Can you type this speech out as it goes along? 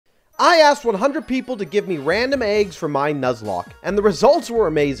I asked 100 people to give me random eggs for my Nuzlocke, and the results were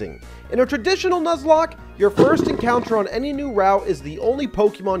amazing. In a traditional Nuzlocke, your first encounter on any new route is the only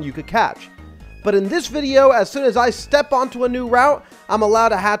Pokemon you could catch. But in this video, as soon as I step onto a new route, I'm allowed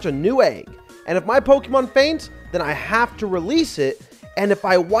to hatch a new egg. And if my Pokemon faints, then I have to release it, and if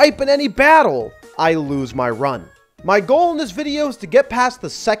I wipe in any battle, I lose my run. My goal in this video is to get past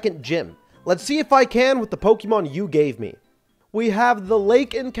the second gym. Let's see if I can with the Pokemon you gave me. We have the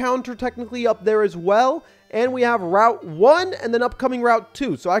lake encounter technically up there as well, and we have Route 1 and then upcoming Route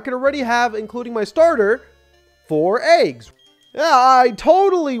 2. So I could already have, including my starter, 4 eggs. Yeah, I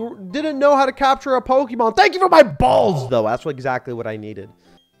totally didn't know how to capture a Pokemon. Thank you for my balls, though. That's exactly what I needed.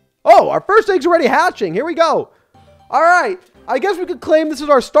 Oh, our first egg's already hatching. Here we go. All right, I guess we could claim this is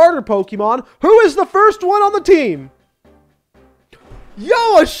our starter Pokemon. Who is the first one on the team?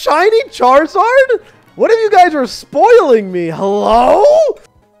 Yo, a shiny Charizard? What if you guys are spoiling me? Hello?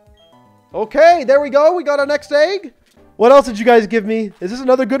 Okay, there we go. We got our next egg. What else did you guys give me? Is this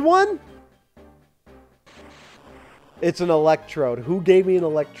another good one? It's an Electrode. Who gave me an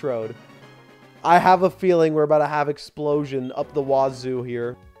Electrode? I have a feeling we're about to have explosion up the wazoo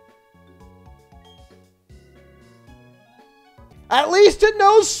here. At least it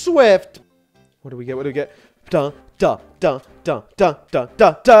knows Swift. What do we get? What do we get? Dun, dun, dun, dun, dun, dun,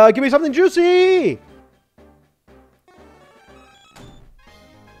 dun, dun. Give me something juicy.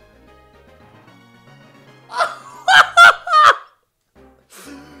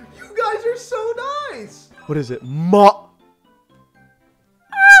 You guys are so nice. What is it? All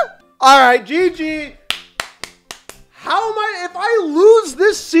right, GG. How am I? If I lose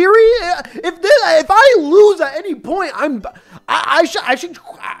this series, if I lose at any point, I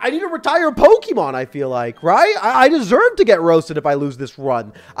need to retire Pokemon. I feel like, right? I deserve to get roasted if I lose this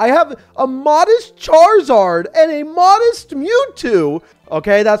run. I have a modest Charizard and a modest Mewtwo.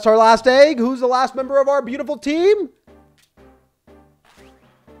 Okay, that's our last egg. Who's the last member of our beautiful team?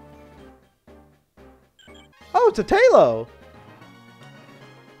 Oh, it's a Tailo.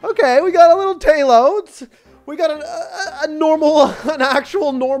 Okay, we got a little Tailo. We got an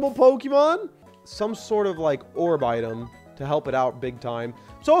actual normal Pokemon. Some sort of like orb item to help it out big time.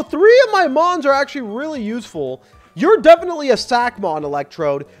 So 3 of my Mons are actually really useful. You're definitely a Sackmon,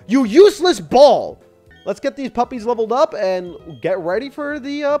 Electrode. You useless ball. Let's get these puppies leveled up and get ready for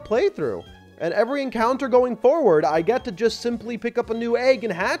the playthrough. And every encounter going forward, I get to just simply pick up a new egg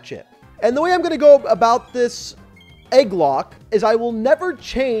and hatch it. And the way I'm going to go about this egglocke is I will never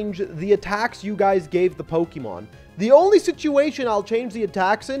change the attacks you guys gave the Pokemon. The only situation I'll change the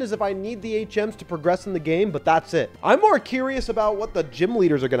attacks in is if I need the HMs to progress in the game, but that's it. I'm more curious about what the gym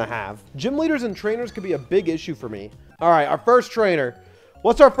leaders are going to have. Gym leaders and trainers could be a big issue for me. All right, our first trainer.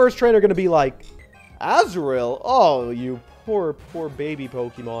 What's our first trainer going to be like? Azrael? Oh, you poor baby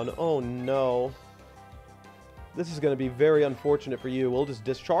Pokemon. Oh, no. This is going to be very unfortunate for you. We'll just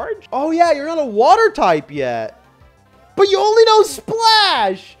discharge. Oh, yeah, you're not a water type yet. But you only know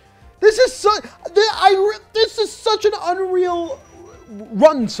Splash. This is such an unreal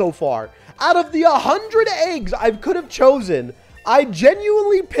run so far. Out of the 100 eggs I could have chosen, I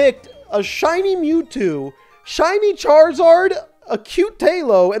genuinely picked a shiny Mewtwo, shiny Charizard, a cute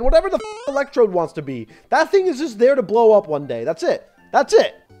Tailo, and whatever the Electrode wants to be. That thing is just there to blow up one day. That's it. That's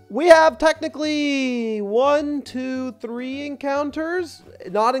it. We have technically 1, 2, 3 encounters,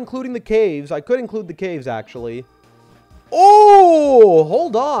 not including the caves. I could include the caves, actually. Oh,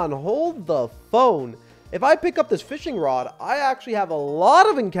 hold on. Hold the phone. If I pick up this fishing rod, I actually have a lot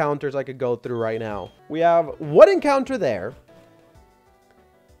of encounters I could go through right now. We have 1 encounter there,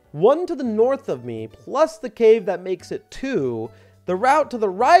 1 to the north of me, plus the cave that makes it 2, the route to the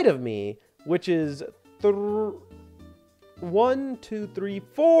right of me, which is 1, 2, 3,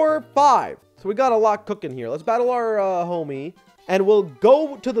 4, 5. So we got a lot cooking here. Let's battle our homie, and we'll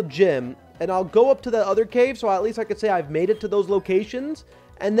go to the gym, and I'll go up to the other cave, so at least I could say I've made it to those locations,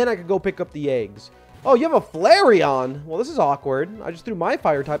 and then I could go pick up the eggs. Oh, you have a Flareon. Well, this is awkward. I just threw my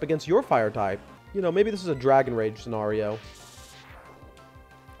fire type against your fire type. You know, maybe this is a Dragon Rage scenario.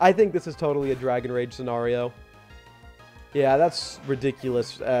 I think this is totally a Dragon Rage scenario. Yeah, that's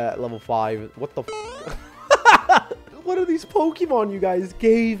ridiculous at level 5. What the f? What are these Pokemon you guys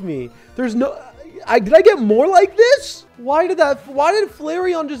gave me? There's no... did I get more like this? Why did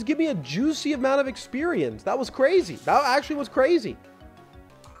Flareon just give me a juicy amount of experience? That was crazy. That actually was crazy.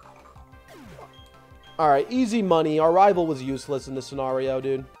 All right, easy money. Our rival was useless in this scenario,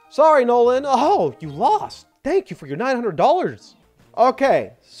 dude. Sorry, Nolan. Oh, you lost. Thank you for your $900.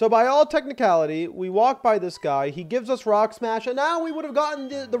 Okay, so by all technicality, we walk by this guy. He gives us Rock Smash, and now we would have gotten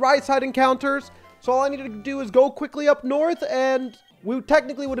the right side encounters. So all I needed to do is go quickly up north and we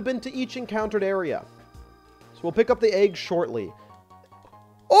technically would have been to each encountered area. So we'll pick up the egg shortly.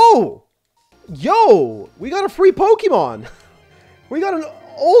 Oh! Yo! We got a free Pokemon! We got an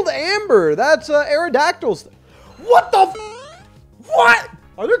old Amber! That's Aerodactyls. What the f— What?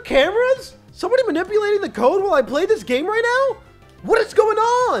 Are there cameras? Somebody manipulating the code while I play this game right now? What is going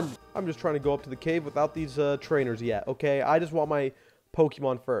on? I'm just trying to go up to the cave without these trainers yet, okay? I just want my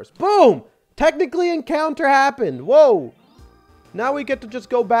Pokemon first. Boom! Technically encounter happened. Whoa! Now we get to just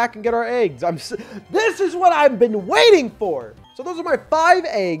go back and get our eggs. This is what I've been waiting for. So those are my 5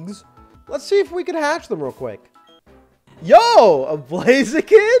 eggs. Let's see if we can hatch them real quick. Yo, a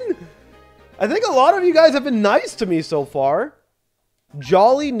Blaziken? I think a lot of you guys have been nice to me so far.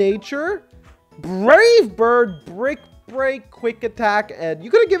 Jolly Nature, Brave Bird, Brick Break, Quick Attack, and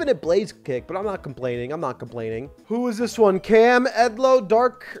you could have given it Blaze Kick, but I'm not complaining. I'm not complaining. Who is this one? Cam, Edlo,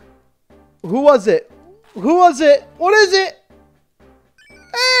 Dark. Who was it? Who was it? What is it?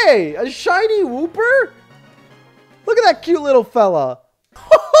 Hey, a shiny Wooper? Look at that cute little fella.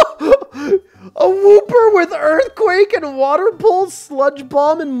 A Wooper with Earthquake and Water Pulse, Sludge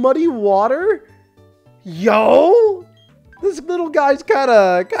Bomb, and Muddy Water? Yo! This little guy's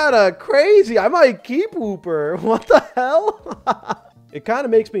kinda crazy. I might keep Wooper. What the hell? It kind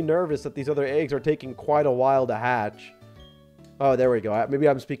of makes me nervous that these other eggs are taking quite a while to hatch. Oh, there we go. Maybe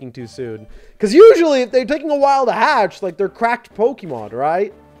I'm speaking too soon. Because usually if they're taking a while to hatch, like they're cracked Pokemon,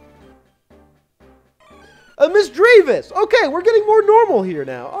 right? Miss Drevis! Okay, we're getting more normal here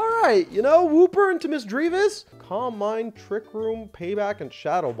now. Alright, you know, Wooper into Miss Drevis. Calm Mind, Trick Room, Payback, and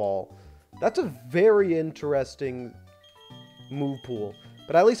Shadow Ball. That's a very interesting move pool.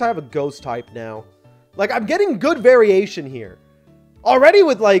 But at least I have a Ghost type now. Like, I'm getting good variation here. Already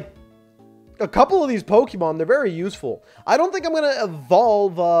with, like, a couple of these Pokemon, they're very useful. I don't think I'm going to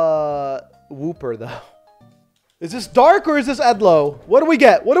evolve Wooper, though. Is this Dark or is this Edlo? What do we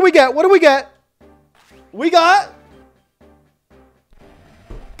get? What do we get? What do we get? We got...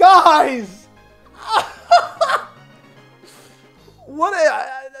 Guys! What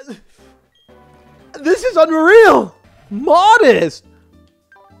a... This is unreal! Modest!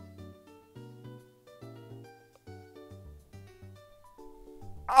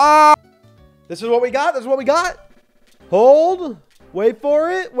 This is what we got? This is what we got? Hold. Wait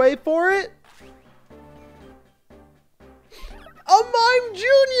for it. Wait for it. A Mime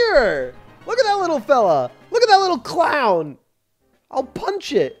Jr.! Look at that little fella. Look at that little clown. I'll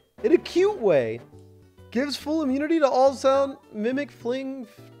punch it in a cute way. Gives full immunity to all sound, mimic, fling,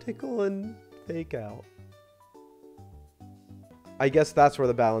 tickle, and fake out. I guess that's where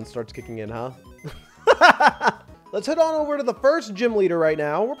the balance starts kicking in, huh? Let's head on over to the first gym leader right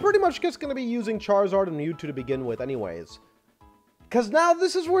now. We're pretty much just going to be using Charizard and Mewtwo to begin with anyways. Because now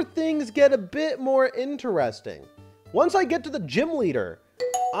this is where things get a bit more interesting. Once I get to the gym leader,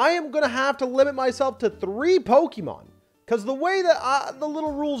 I am going to have to limit myself to 3 Pokemon. Because the way that the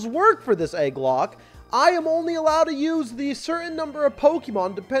little rules work for this egglocke, I am only allowed to use the certain number of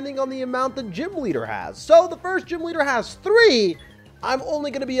Pokemon depending on the amount the gym leader has. So the first gym leader has 3. I'm only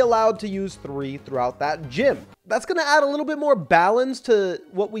going to be allowed to use 3 throughout that gym. That's going to add a little bit more balance to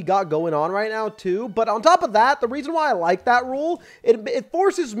what we got going on right now too. But on top of that, the reason why I like that rule, it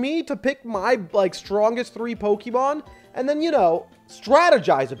forces me to pick my strongest 3 Pokemon and then, you know,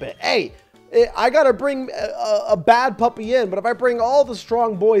 strategize a bit. Hey, I got to bring a bad puppy in, but if I bring all the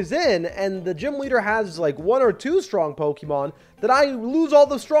strong boys in and the gym leader has like 1 or 2 strong Pokemon, then I lose all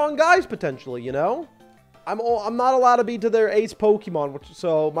the strong guys potentially, you know? I'm not allowed to be to their ace Pokemon,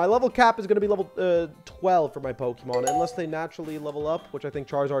 so my level cap is going to be level 12 for my Pokemon, unless they naturally level up, which I think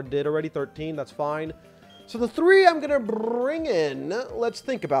Charizard did already, 13, that's fine. So the 3 I'm going to bring in, let's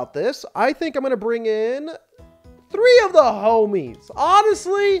think about this. I think I'm going to bring in 3 of the homies.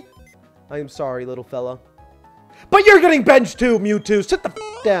 Honestly, I am sorry, little fella. But you're getting benched too, Mewtwo. Sit the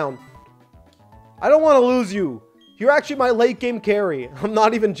f down. I don't want to lose you. You're actually my late game carry. I'm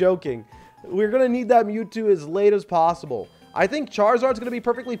not even joking. We're going to need that Mewtwo as late as possible. I think Charizard's going to be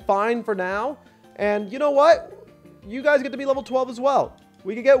perfectly fine for now. And you know what? You guys get to be level 12 as well.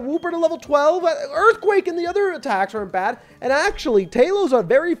 We can get Wooper to level 12. Earthquake and the other attacks aren't bad. And actually, Tailow's a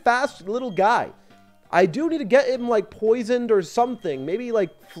very fast little guy. I do need to get him, like, poisoned or something. Maybe, like,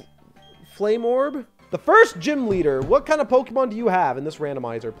 Flame Orb? The first gym leader. What kind of Pokemon do you have in this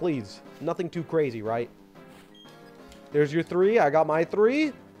randomizer? Please. Nothing too crazy, right? There's your 3. I got my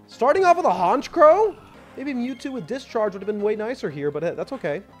 3. Starting off with a Honchkrow? Maybe Mewtwo with Discharge would have been way nicer here, but that's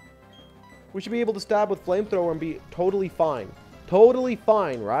okay. We should be able to stab with Flamethrower and be totally fine. Totally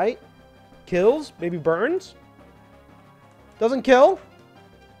fine, right? Kills? Maybe burns? Doesn't kill?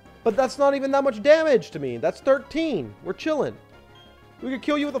 But that's not even that much damage to me. That's 13. We're chilling. We could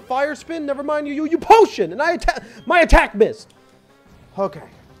kill you with a fire spin. Never mind you potion. And my attack missed. Okay.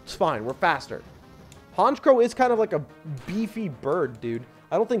 It's fine. We're faster. Honchkrow is kind of like a beefy bird, dude.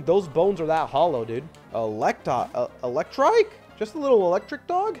 I don't think those bones are that hollow, dude. Electrike? Just a little electric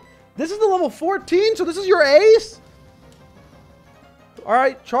dog? This is the level 14, so this is your ace?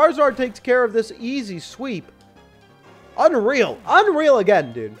 Alright, Charizard takes care of this easy sweep. Unreal. Unreal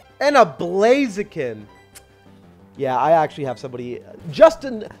again, dude. And a Blaziken. Yeah, I actually have somebody just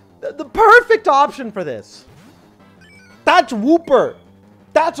in the perfect option for this. That's Wooper.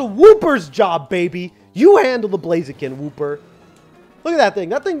 That's a Wooper's job, baby. You handle the Blaziken, Wooper. Look at that thing.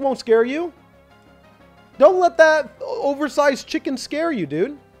 That thing won't scare you. Don't let that oversized chicken scare you,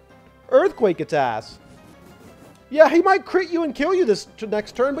 dude. Earthquake its ass. Yeah, he might crit you and kill you this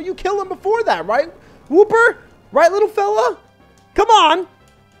next turn, but you kill him before that, right? Wooper? Right, little fella? Come on.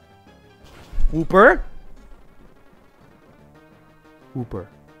 Wooper? Wooper.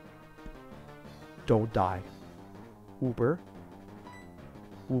 Don't die. Wooper.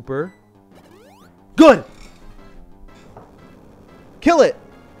 Wooper. Good! Kill it!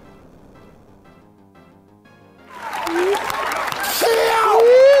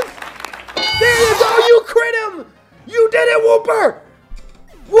 There you go! You crit him! You did it, Wooper!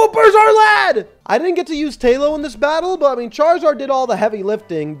 Wooper's our lad! I didn't get to use Tailo in this battle, but I mean, Charizard did all the heavy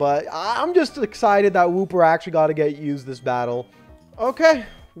lifting, but I'm just excited that Wooper actually got to get used this battle. Okay,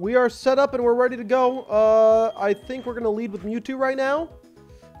 we are set up and we're ready to go. I think we're going to lead with Mewtwo right now.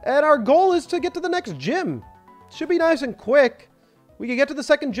 And our goal is to get to the next gym. Should be nice and quick. We can get to the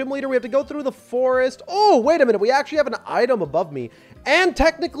second gym leader. We have to go through the forest. Oh, wait a minute. We actually have an item above me. And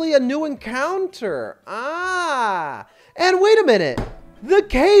technically a new encounter. Ah. And wait a minute. The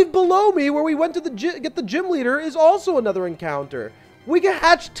cave below me where we went to get the gym leader is also another encounter. We can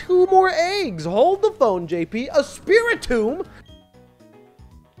hatch 2 more eggs. Hold the phone, JP. A Spiritomb.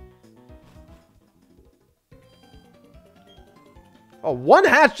 Oh, 1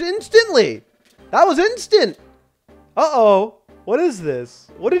 hatched instantly. That was instant. Uh-oh. What is this?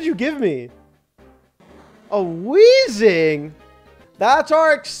 What did you give me? A Weezing. That's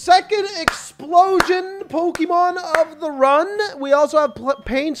our second explosion Pokemon of the run. We also have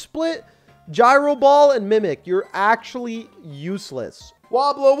Pain Split, Gyro Ball, and Mimic. You're actually useless.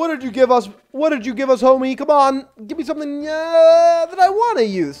 Wobbler, what did you give us? What did you give us, homie? Come on. Give me something that I want to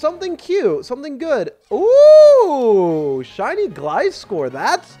use. Something cute. Something good. Ooh, Shiny Gliscor.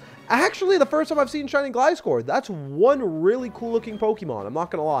 That's actually the first time I've seen Shiny Gliscor. That's one really cool looking Pokemon. I'm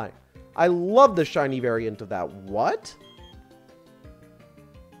not going to lie. I love the shiny variant of that. What?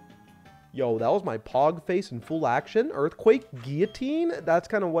 Yo, that was my Pog face in full action. Earthquake, Guillotine, that's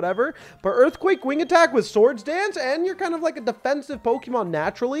kind of whatever. But Earthquake, Wing Attack with Swords Dance, and you're kind of like a defensive Pokemon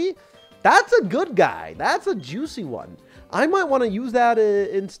naturally. That's a good guy. That's a juicy one. I might want to use that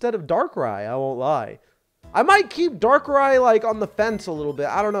instead of Darkrai, I won't lie. I might keep Darkrai like on the fence a little bit.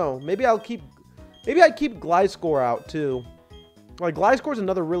 I don't know. Maybe I keep Gliscor out too. Like Gliscor's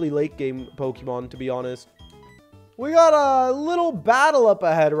another really late game Pokemon, to be honest. We got a little battle up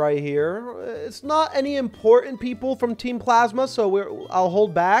ahead right here. It's not any important people from Team Plasma, so I'll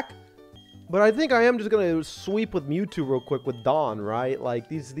hold back. But I think I am just going to sweep with Mewtwo real quick with Dawn, right? Like,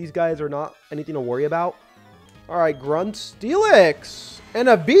 these guys are not anything to worry about. All right, Grunt, Steelix, and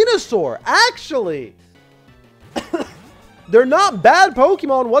a Venusaur. Actually, they're not bad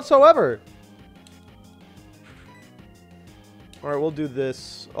Pokemon whatsoever. All right, we'll do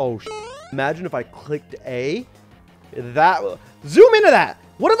this. Oh, imagine if I clicked A. Zoom into that.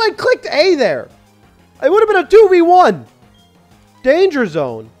 What if I clicked A there? It would have been a 2v1. Danger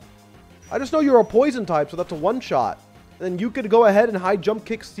Zone. I just know you're a poison type, so that's a one-shot. And then you could go ahead and high jump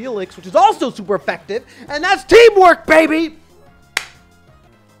kick Steelix, which is also super effective. And that's teamwork, baby!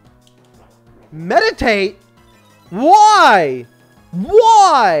 Meditate? Why?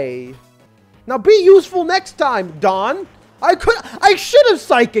 Why? Now be useful next time, Don. I should have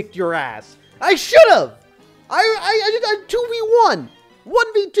psychicked your ass. I should have. I 2v1.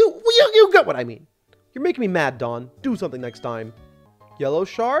 1v2. You get what I mean. You're making me mad, Dawn. Do something next time. Yellow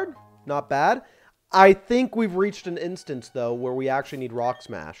Shard? Not bad. I think we've reached an instance, though, where we actually need Rock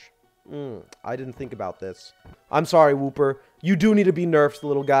Smash. I didn't think about this. I'm sorry, Wooper. You do need to be nerfed,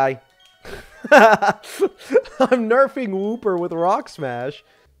 little guy. I'm nerfing Wooper with Rock Smash.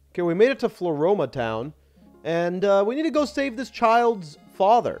 Okay, we made it to Floroma Town. And we need to go save this child's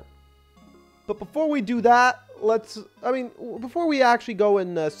father. But before we do that, before we actually go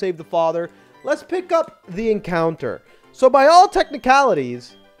and save the father, let's pick up the encounter. So by all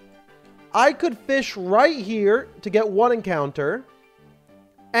technicalities, I could fish right here to get 1 encounter.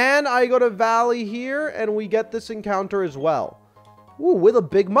 And I go to Valley here and we get this encounter as well. Ooh, with a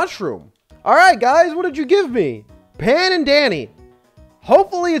big mushroom. All right, guys, what did you give me? Pan and Danny.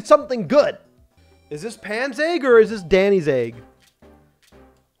 Hopefully it's something good. Is this Pan's egg or is this Danny's egg?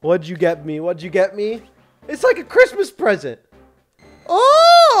 What'd you get me? What'd you get me? It's like a Christmas present.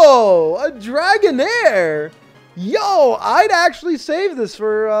 Oh, a Dragonair. Yo, I'd actually save this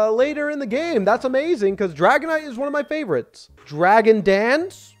for later in the game. That's amazing because Dragonite is one of my favorites. Dragon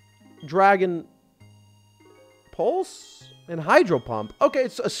Dance, Dragon Pulse, and Hydro Pump. Okay,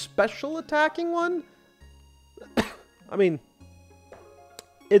 it's a special attacking one. I mean,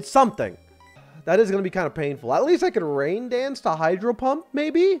 it's something. That is going to be kind of painful. At least I could Rain Dance to Hydro Pump,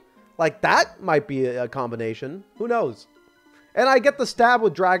 maybe? Like, that might be a combination. Who knows? And I get the stab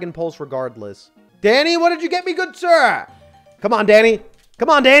with Dragon Pulse regardless. Danny, what did you get me, good sir? Come on, Danny. Come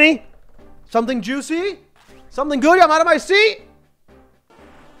on, Danny. Something juicy? Something good? I'm out of my seat.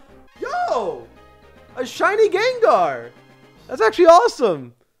 Yo! A shiny Gengar. That's actually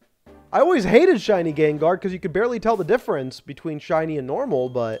awesome. I always hated shiny Gengar because you could barely tell the difference between shiny and normal,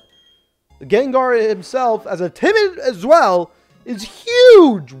 but the Gengar himself, as a timid as well, is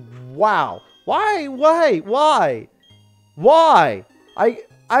huge. Wow. Why?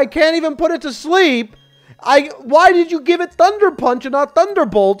 I can't even put it to sleep. Why did you give it Thunder Punch and not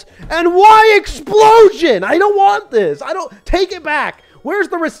Thunderbolt? And why Explosion? I don't want this. Take it back. Where's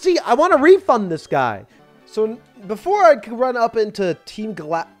the receipt? I want to refund this guy. So before I could run up into Team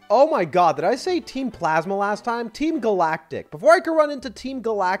Galactic. Oh my god, did I say Team Plasma last time? Team Galactic. Before I could run into Team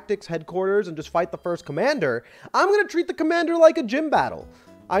Galactic's headquarters and just fight the first commander, I'm going to treat the commander like a gym battle.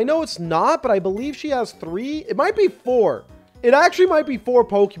 I know it's not, but I believe she has 3. It might be 4. It actually might be 4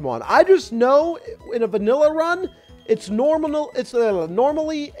 Pokemon. I just know in a vanilla run, it's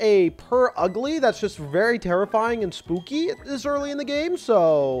normally a per ugly that's just very terrifying and spooky this early in the game.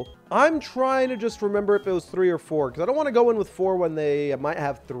 So I'm trying to just remember if it was 3 or 4 because I don't want to go in with 4 when they might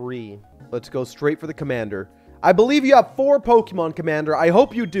have 3. Let's go straight for the commander. I believe you have 4 Pokemon, Commander. I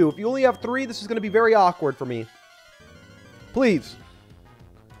hope you do. If you only have 3, this is going to be very awkward for me. Please.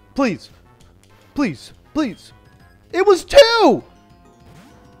 Please. Please. Please. It was 2!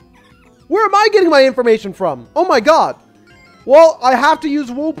 Where am I getting my information from? Oh my god. Well, I have to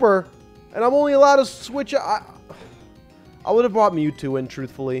use Wooper. And I'm only allowed to switch. I would have brought Mewtwo in,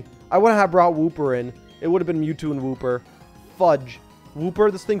 truthfully. I wouldn't have brought Wooper in. It would have been Mewtwo and Wooper. Fudge.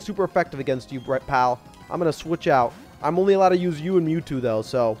 Wooper, this thing's super effective against you, pal. I'm going to switch out. I'm only allowed to use you and Mewtwo, though,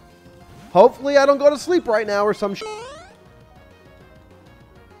 so hopefully I don't go to sleep right now or some shit.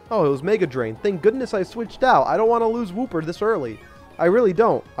 Oh, it was Mega Drain. Thank goodness I switched out. I don't want to lose Wooper this early. I really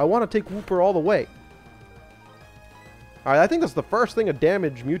don't. I want to take Wooper all the way. Alright, I think that's the first thing of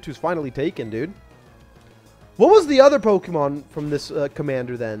damage Mewtwo's finally taken, dude. What was the other Pokemon from this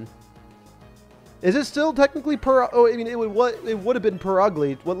commander then? Is it still technically per... Oh, I mean, it would have been per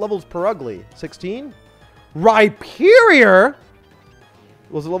ugly. What level's per ugly? 16? Rhyperior?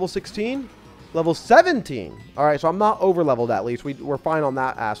 Was it level 16? Level 17. Alright, so I'm not over-leveled at least. We're fine on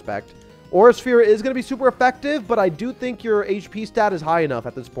that aspect. Aura Sphere is going to be super effective, but I do think your HP stat is high enough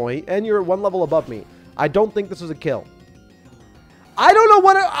at this point, and you're 1 level above me. I don't think this is a kill. I don't know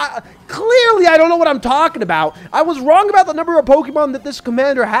what... clearly, I don't know what I'm talking about. I was wrong about the number of Pokemon that this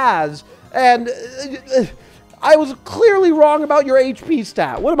commander has, and I was clearly wrong about your HP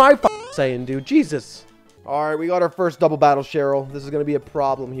stat. What am I saying, dude? Jesus. Alright, we got our first double battle, Cheryl. This is going to be a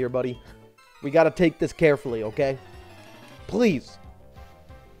problem here, buddy. We got to take this carefully, okay? Please.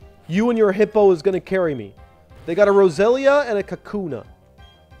 You and your hippo is going to carry me. They got a Roselia and a Kakuna.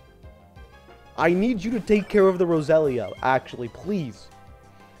 I need you to take care of the Roselia, actually, please.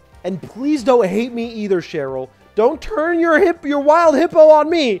 And please don't hate me either, Cheryl. Don't turn your wild hippo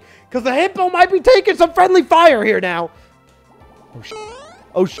on me, because the hippo might be taking some friendly fire here now. Oh, shit.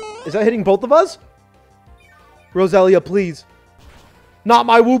 Oh, shit. Is that hitting both of us? Roselia, please. Not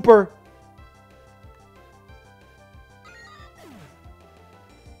my Wooper.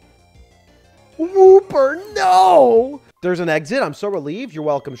 Wooper, no! There's an exit. I'm so relieved. You're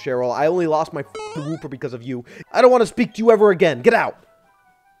welcome, Cheryl. I only lost my Wooper because of you. I don't want to speak to you ever again. Get out.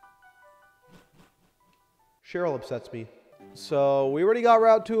 Cheryl upsets me. So, we already got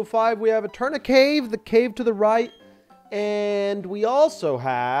Route 205. We have Eterna Cave, the cave to the right. And we also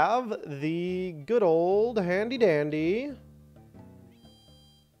have the good old handy-dandy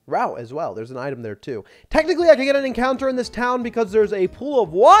route as well. There's an item there, too. Technically, I can get an encounter in this town because there's a pool of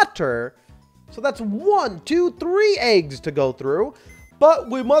water. So that's 1, 2, 3 eggs to go through. But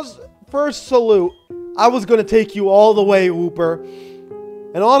we must first salute. I was going to take you all the way, Wooper.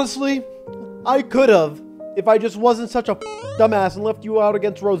 And honestly, I could have. If I just wasn't such a dumbass and left you out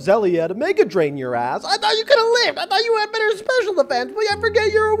against Roselia to Mega Drain your ass. I thought you could have lived. I thought you had better special defense, but I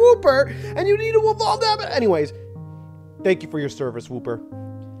forget you're a Wooper and you need to evolve that. Anyways, thank you for your service, Wooper.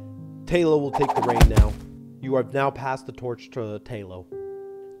 Talo will take the reign now. You have now passed the torch to Talo.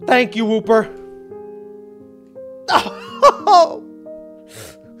 Thank you, Wooper. Oh,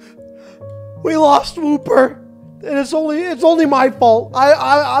 we lost Wooper, and it's only my fault.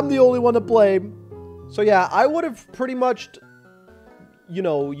 I'm the only one to blame. So yeah, I would have pretty much, you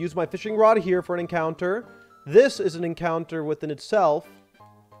know, used my fishing rod here for an encounter. This is an encounter within itself.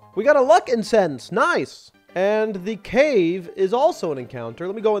 We got a luck incense, nice. And the cave is also an encounter.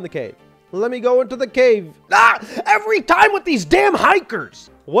 Let me go in the cave. Let me go into the cave. Ah, every time with these damn hikers.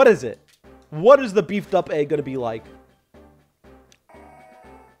 What is it? What is the beefed up egg gonna be like?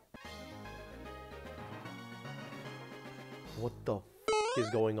 What the f is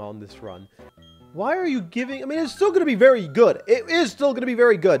going on this run? Why are you giving... I mean, it's still going to be very good. It is still going to be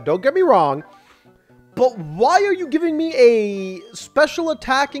very good. Don't get me wrong. But why are you giving me a special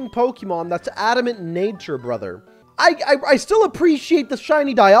attacking Pokemon that's adamant nature, brother? I still appreciate the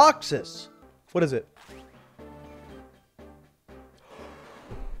shiny Deoxys. What is it?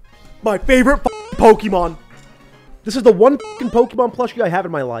 My favorite Pokemon. This is the one Pokemon plushie I have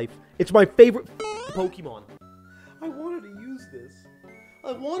in my life. It's my favorite Pokemon. I wanted to use this.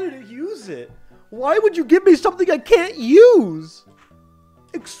 I wanted to use it. Why would you give me something I can't use?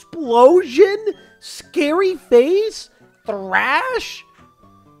 Explosion? Scary face? Thrash?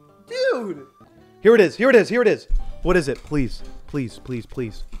 Dude. Here it is. Here it is. Here it is. What is it? Please. Please. Please.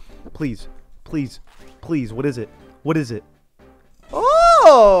 Please. Please. Please. Please. What is it? What is it?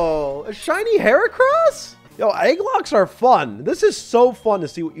 Oh! A shiny Heracross? Yo, egglocks are fun. This is so fun to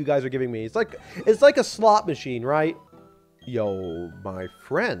see what you guys are giving me. It's like a slot machine, right? Yo, my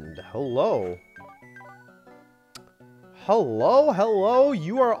friend. Hello. Hello, hello.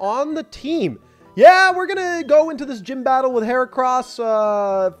 You are on the team. Yeah, we're gonna go into this gym battle with Heracross,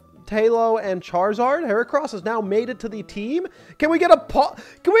 Talo, and Charizard. Heracross has now made it to the team. Can we get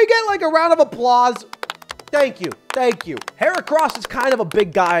like a round of applause? Thank you. Thank you. Heracross is kind of a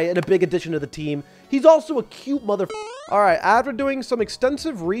big guy and a big addition to the team. He's also a cute All right, after doing some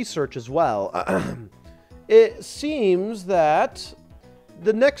extensive research as well, it seems that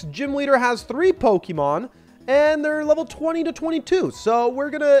the next gym leader has 3 Pokemon, and they're level 20 to 22. So we're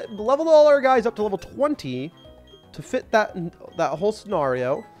going to level all our guys up to level 20 to fit that whole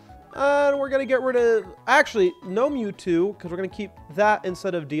scenario. And we're going to get rid of... Actually, no Mewtwo, because we're going to keep that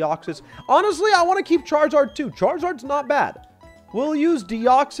instead of Deoxys. Honestly, I want to keep Charizard too. Charizard's not bad. We'll use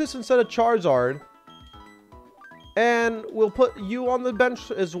Deoxys instead of Charizard. And we'll put you on the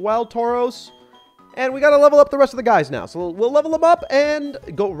bench as well, Tauros. And we got to level up the rest of the guys now. So we'll level them up and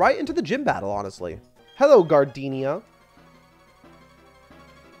go right into the gym battle, honestly. Hello, Gardenia.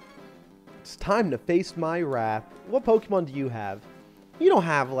 It's time to face my wrath. What Pokemon do you have? You don't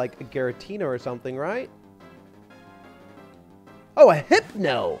have, like, a Giratina or something, right? Oh, a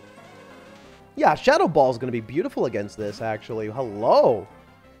Hypno! Yeah, Shadow Ball is going to be beautiful against this, actually. Hello!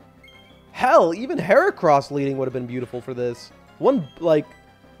 Hell, even Heracross leading would have been beautiful for this. One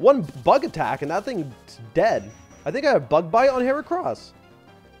bug attack and that thing's dead. I think I have Bug Bite on Heracross.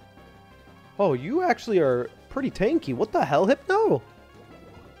 Oh, you actually are pretty tanky. What the hell, Hypno?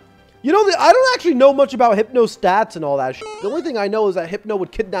 You know, I don't actually know much about Hypno stats and all that shit. The only thing I know is that Hypno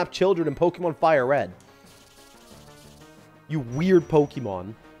would kidnap children in Pokemon Fire Red. You weird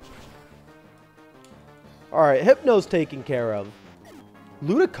Pokemon. Alright, Hypno's taken care of.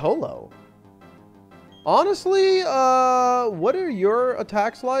 Ludicolo. Honestly, what are your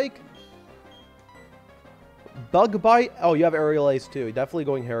attacks like? Bug Bite? Oh, you have Aerial Ace too. Definitely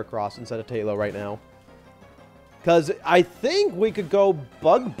going Heracross instead of Talo right now. Because I think we could go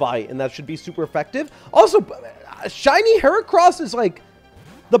Bug Bite, and that should be super effective. Also, Shiny Heracross is like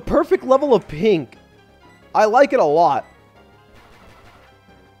the perfect level of pink. I like it a lot.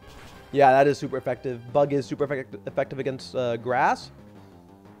 Yeah, that is super effective. Bug is super effective against grass.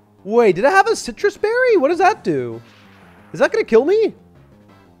 Wait, did I have a Citrus Berry? What does that do? Is that going to kill me?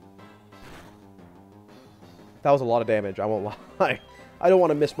 That was a lot of damage, I won't lie. I don't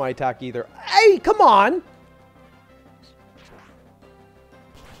want to miss my attack either. Hey, come on!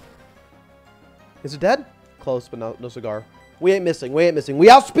 Is it dead? Close, but no cigar. We ain't missing. We ain't missing.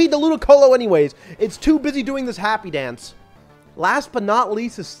 We outspeed the Ludicolo anyways. It's too busy doing this happy dance. Last but not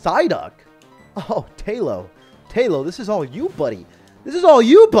least is Psyduck. Oh, Talo. Talo, this is all you, buddy. This is all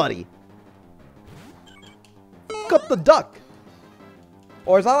you, buddy. F up the duck.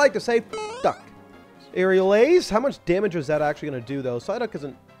 Or as I like to say, duck. Aerial Ace. How much damage is that actually going to do, though? Psyduck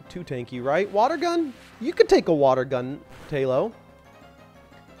isn't too tanky, right? Water gun? You could take a water gun, Talo.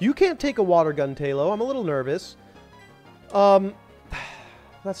 You can't take a water gun, Talo. I'm a little nervous.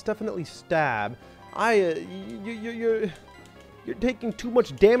 That's definitely stab. You're taking too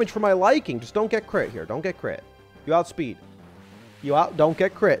much damage for my liking. Just don't get crit here. Don't get crit. You outspeed. Don't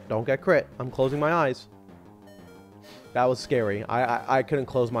get crit. Don't get crit. I'm closing my eyes. That was scary. I couldn't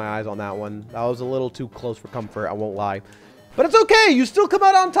close my eyes on that one. That was a little too close for comfort. I won't lie. But it's okay. You still come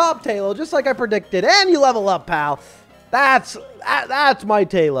out on top, Talo, just like I predicted. And you level up, pal. That's my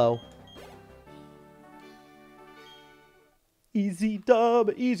Talo. Easy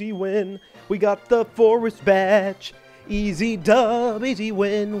dub, easy win. We got the forest badge. Easy dub, easy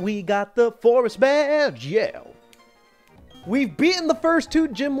win. We got the forest badge. Yeah. We've beaten the first 2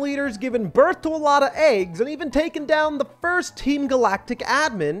 gym leaders, given birth to a lot of eggs, and even taken down the first Team Galactic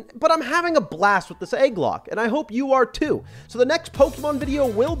admin, but I'm having a blast with this egglocke, and I hope you are too. So the next Pokemon video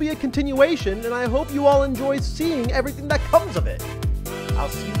will be a continuation, and I hope you all enjoy seeing everything that comes of it. I'll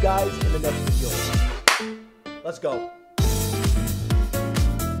see you guys in the next video. Let's go.